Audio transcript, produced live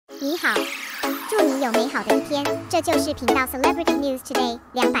你好，祝你有美好的一天。这就是频道 Celebrity News Today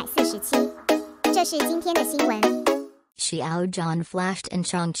 247。这是今天的新闻。Xiao Zhan flashed in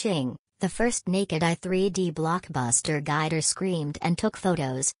Chongqing. The first naked-eye 3D blockbuster guider screamed and took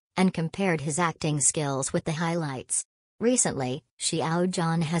photos, and compared his acting skills with the highlights. Recently, Xiao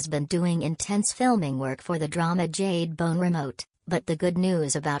Zhan has been doing intense filming work for the drama Jade Bone Remote, but the good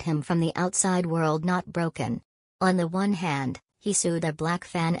news about him from the outside world not broken. On the one hand, he sued a black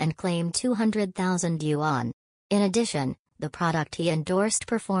fan and claimed 200,000 yuan. In addition, the product he endorsed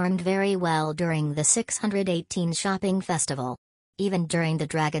performed very well during the 618 shopping festival. Even during the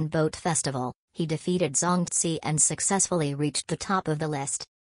Dragon Boat Festival, he defeated Zongzi and successfully reached the top of the list.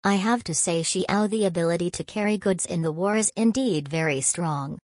 I have to say Xiao, the ability to carry goods in the war is indeed very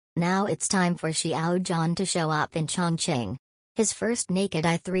strong. Now it's time for Xiao Zhan to show up in Chongqing. His first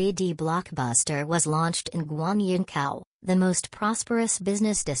naked-eye 3D blockbuster was launched in Guanyunkao, the most prosperous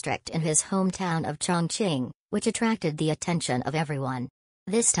business district in his hometown of Chongqing, which attracted the attention of everyone.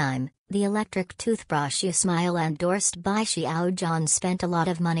 This time, the electric toothbrush You Smile endorsed by Xiao Zhan spent a lot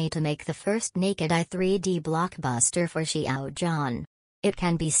of money to make the first naked-eye 3D blockbuster for Xiao Zhan. It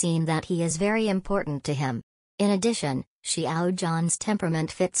can be seen that he is very important to him. In addition, Xiao Zhan's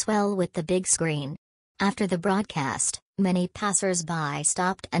temperament fits well with the big screen. After the broadcast, many passers-by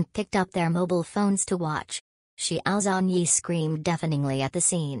stopped and picked up their mobile phones to watch. Xiao Zhan screamed deafeningly at the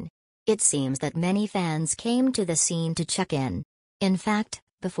scene. It seems that many fans came to the scene to check in. In fact,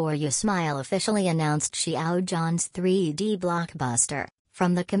 before You Smile officially announced Xiao Zhan's 3D blockbuster,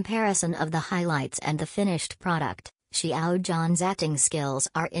 from the comparison of the highlights and the finished product, Xiao Zhan's acting skills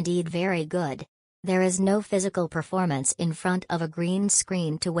are indeed very good. There is no physical performance in front of a green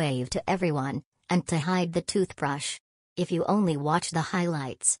screen to wave to everyone, and to hide the toothbrush. If you only watch the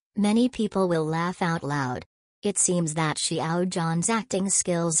highlights, many people will laugh out loud. It seems that Xiao Zhan's acting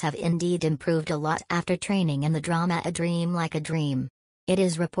skills have indeed improved a lot after training in the drama A Dream Like a Dream. It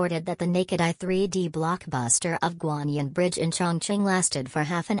is reported that the naked-eye 3D blockbuster of Guanyin Bridge in Chongqing lasted for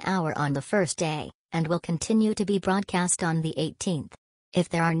half an hour on the first day, and will continue to be broadcast on the 18th. If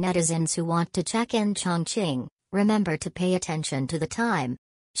there are netizens who want to check in Chongqing, remember to pay attention to the time.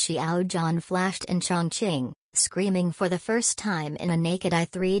 Xiao Zhan flashed in Chongqing, screaming for the first time in a naked-eye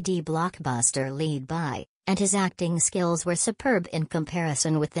 3D blockbuster lead by, and his acting skills were superb in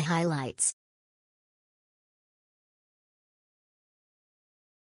comparison with the highlights.